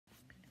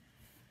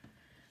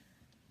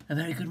A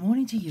very good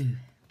morning to you.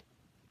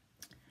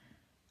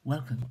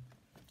 Welcome.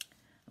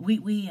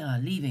 We are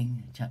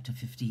leaving chapter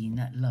 15,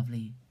 that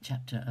lovely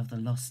chapter of the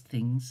lost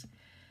things,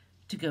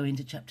 to go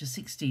into chapter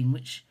 16,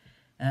 which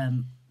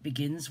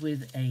begins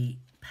with a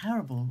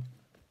parable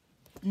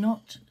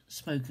not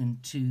spoken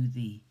to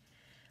the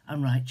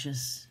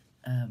unrighteous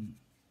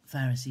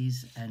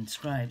Pharisees and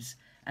scribes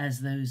as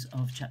those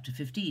of chapter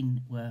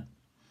 15 were,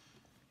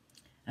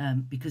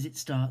 because it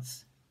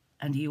starts,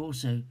 and he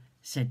also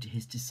said to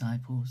his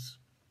disciples.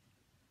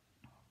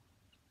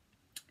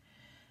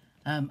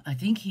 I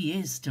think he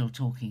is still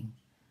talking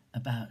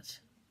about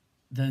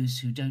those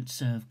who don't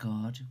serve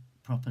God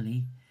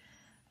properly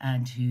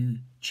and who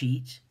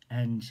cheat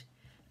and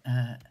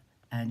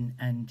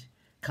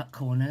cut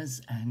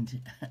corners,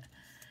 and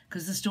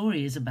because the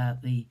story is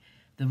about the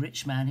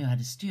rich man who had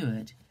a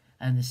steward,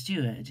 and the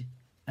steward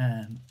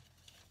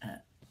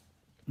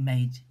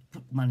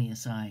put money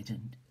aside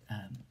and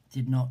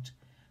did not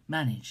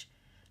manage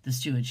the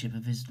stewardship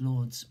of his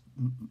lord's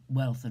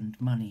wealth and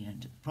money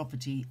and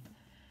property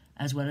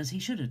as well as he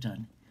should have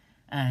done,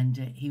 and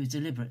he was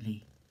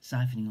deliberately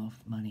siphoning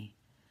off money,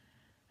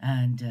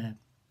 and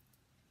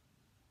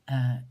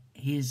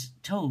he is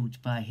told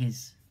by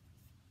his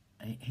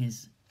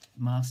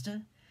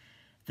master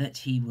that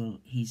he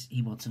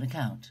wants an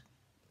account,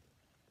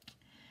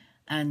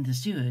 and the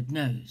steward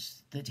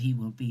knows that he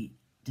will be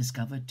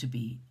discovered to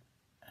be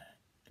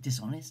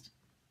dishonest,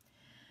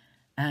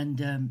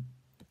 and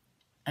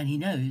he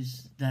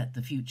knows that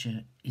the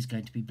future is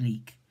going to be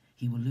bleak.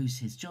 He will lose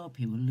his job,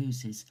 he will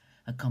lose his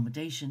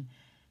accommodation,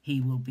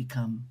 he will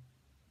become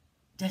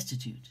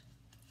destitute.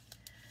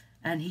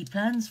 And he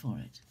plans for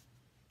it.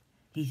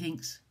 He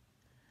thinks,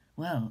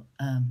 well,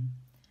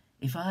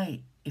 if I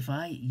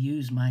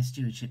use my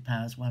stewardship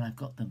powers while I've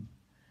got them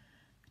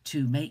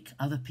to make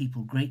other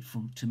people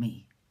grateful to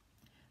me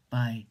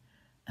by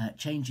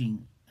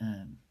changing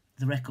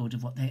the record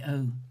of what they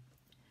owe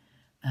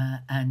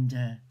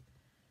and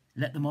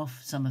let them off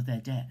some of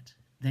their debt,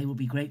 they will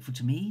be grateful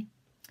to me.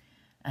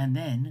 And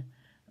then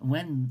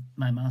when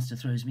my master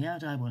throws me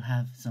out, I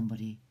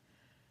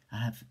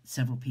have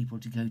several people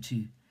to go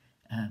to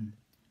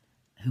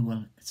who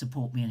will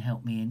support me and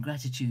help me in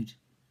gratitude.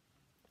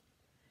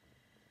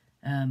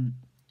 And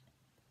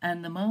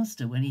the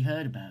master, when he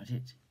heard about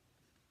it,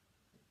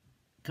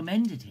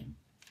 commended him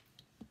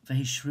for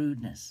his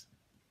shrewdness.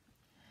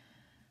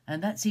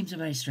 And that seems a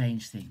very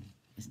strange thing,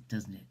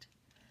 doesn't it?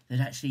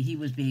 That actually he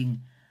was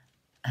being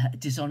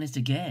dishonest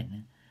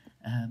again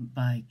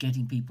by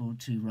getting people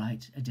to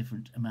write a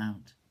different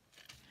amount.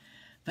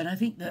 But I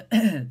think that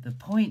the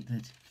point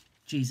that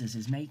Jesus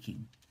is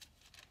making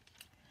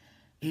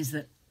is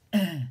that,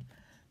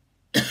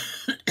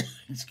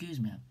 excuse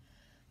me,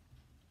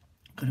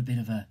 I've got a bit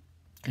of a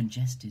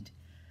congested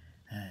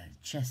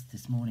chest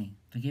this morning,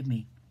 forgive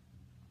me.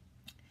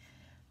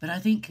 But I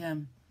think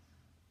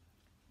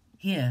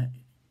here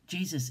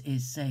Jesus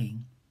is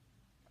saying,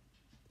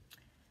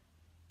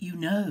 you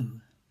know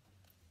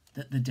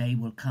that the day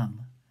will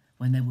come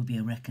when there will be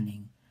a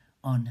reckoning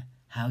on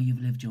how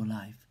you've lived your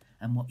life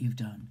and what you've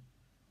done.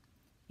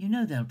 You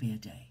know there'll be a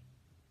day.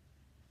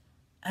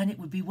 And it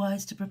would be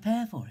wise to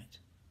prepare for it.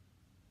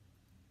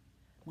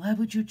 Why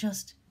would you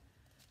just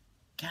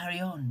carry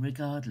on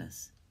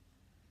regardless,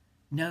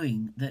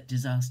 knowing that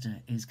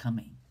disaster is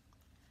coming,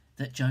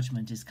 that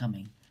judgment is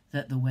coming,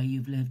 that the way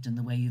you've lived and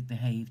the way you've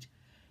behaved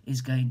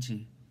is going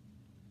to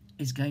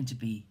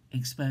be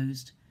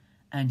exposed,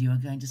 and you are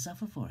going to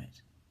suffer for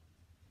it?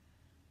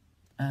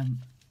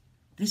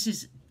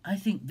 I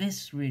think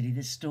this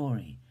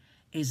story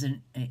is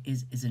an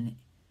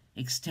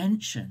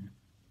extension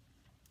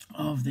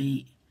of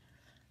the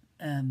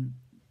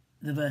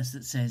verse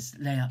that says,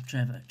 lay up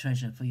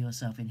treasure for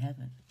yourself in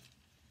heaven.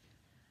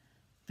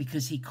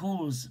 Because he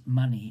calls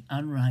money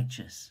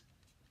unrighteous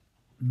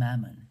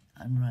mammon,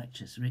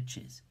 unrighteous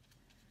riches.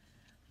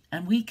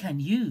 And we can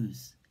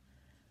use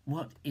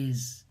what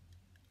is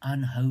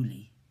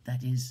unholy,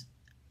 that is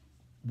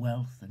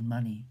wealth and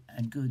money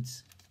and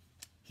goods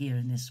here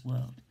in this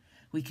world.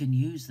 We can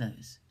use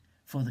those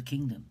for the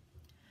kingdom.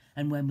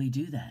 And when we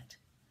do that,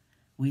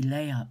 we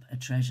lay up a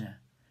treasure,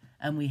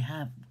 and we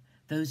have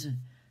those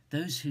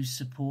who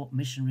support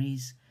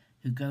missionaries,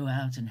 who go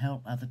out and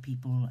help other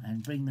people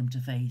and bring them to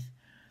faith.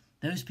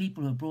 Those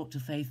people who are brought to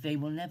faith, they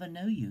will never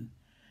know you.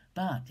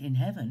 But in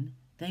heaven,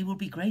 they will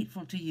be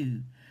grateful to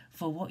you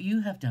for what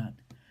you have done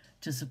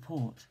to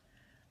support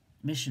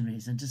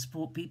missionaries and to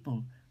support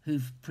people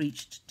who've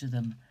preached to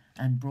them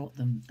and brought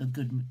them the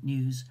good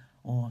news,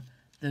 or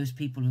those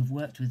people who've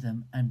worked with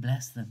them and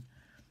blessed them.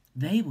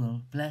 They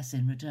will bless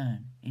in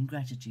return, in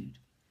gratitude.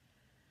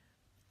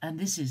 And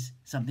this is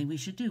something we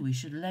should do. We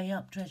should lay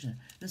up treasure.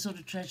 The sort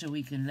of treasure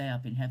we can lay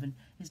up in heaven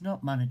is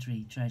not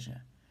monetary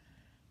treasure.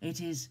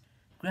 It is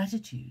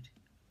gratitude.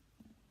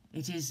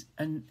 It is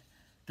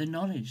the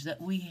knowledge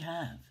that we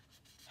have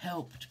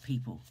helped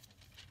people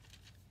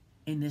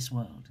in this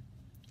world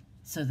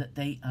so that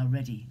they are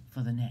ready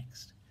for the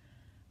next.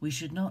 We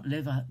should not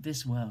live out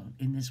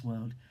in this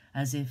world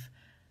as if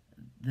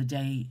the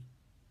day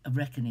of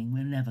reckoning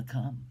will never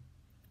come.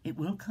 It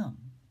will come.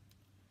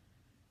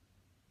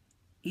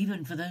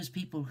 Even for those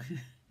people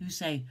who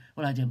say,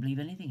 well, I don't believe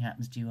anything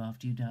happens to you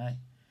after you die.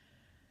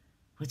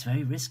 Well, it's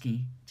very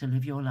risky to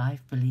live your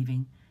life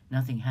believing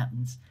nothing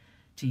happens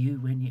to you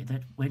when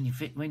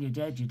you're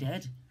dead, you're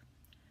dead.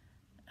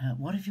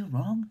 What if you're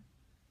wrong?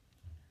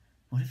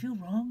 What if you're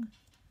wrong?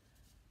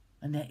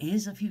 And there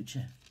is a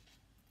future.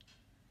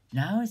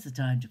 Now is the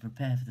time to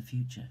prepare for the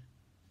future.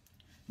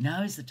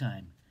 Now is the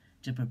time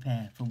to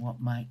prepare for what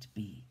might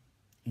be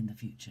in the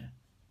future.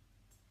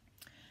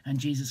 And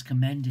Jesus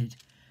commended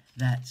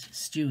that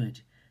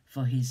steward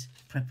for his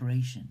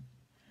preparation,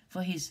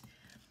 for his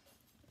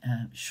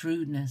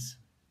shrewdness,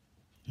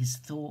 his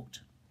thought.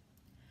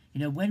 You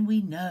know, when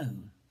we know,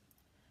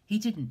 he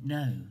didn't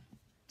know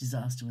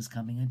disaster was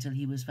coming until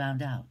he was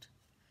found out.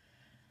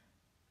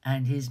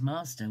 And his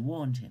master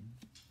warned him.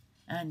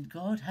 And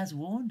God has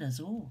warned us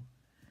all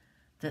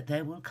that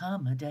there will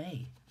come a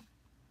day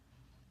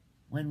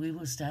when we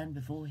will stand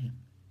before him.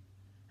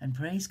 And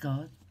praise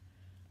God,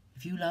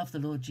 if you love the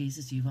Lord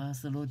Jesus, you've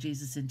asked the Lord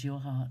Jesus into your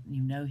heart and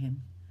you know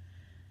him.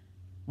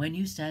 When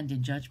you stand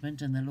in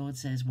judgment and the Lord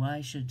says,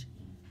 why should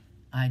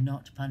I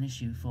not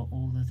punish you for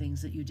all the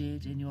things that you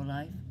did in your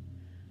life?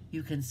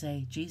 You can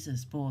say,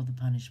 Jesus bore the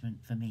punishment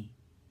for me.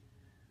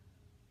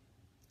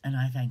 And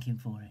I thank him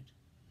for it.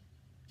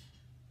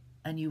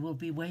 And you will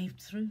be waved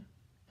through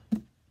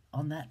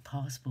on that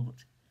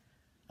passport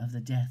of the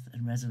death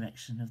and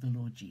resurrection of the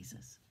Lord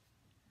Jesus.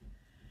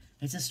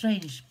 It's a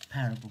strange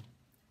parable.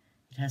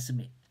 It has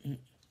some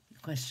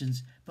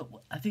questions, but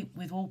I think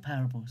with all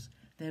parables,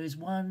 there is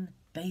one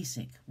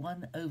basic,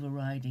 one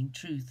overriding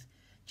truth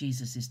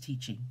Jesus is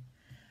teaching.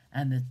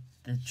 And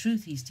the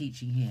truth he's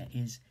teaching here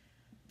is,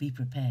 be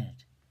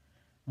prepared.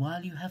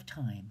 While you have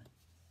time,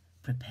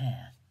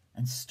 prepare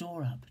and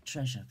store up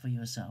treasure for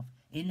yourself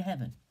in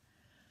heaven,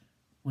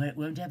 where it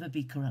won't ever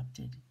be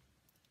corrupted,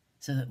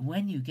 so that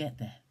when you get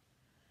there,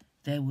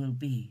 there will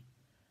be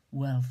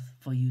wealth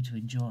for you to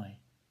enjoy,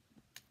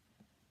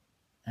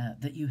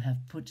 that you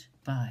have put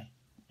by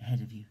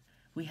ahead of you.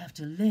 We have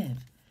to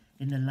live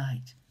in the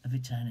light of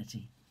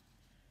eternity,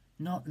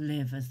 not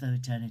live as though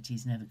eternity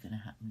is never going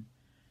to happen.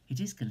 It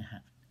is going to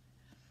happen.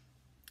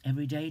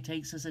 Every day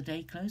takes us a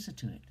day closer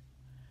to it.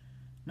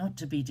 Not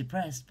to be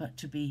depressed, but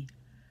to be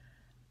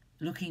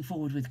looking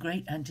forward with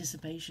great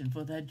anticipation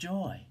for their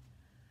joy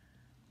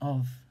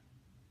of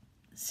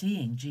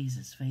seeing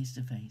Jesus face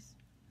to face,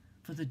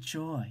 for the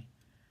joy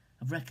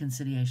of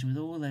reconciliation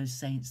with all those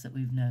saints that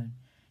we've known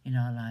in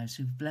our lives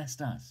who've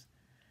blessed us.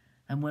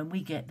 And when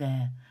we get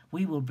there,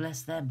 we will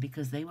bless them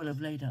because they will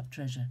have laid up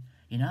treasure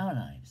in our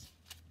lives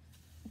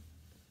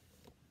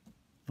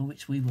for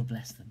which we will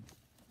bless them.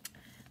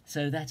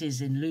 So that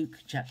is in Luke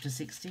chapter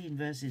 16,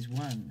 verses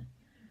 1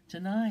 to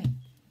 9.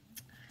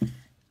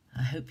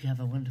 I hope you have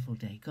a wonderful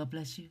day. God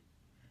bless you.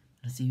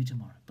 I'll see you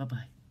tomorrow.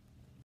 Bye-bye.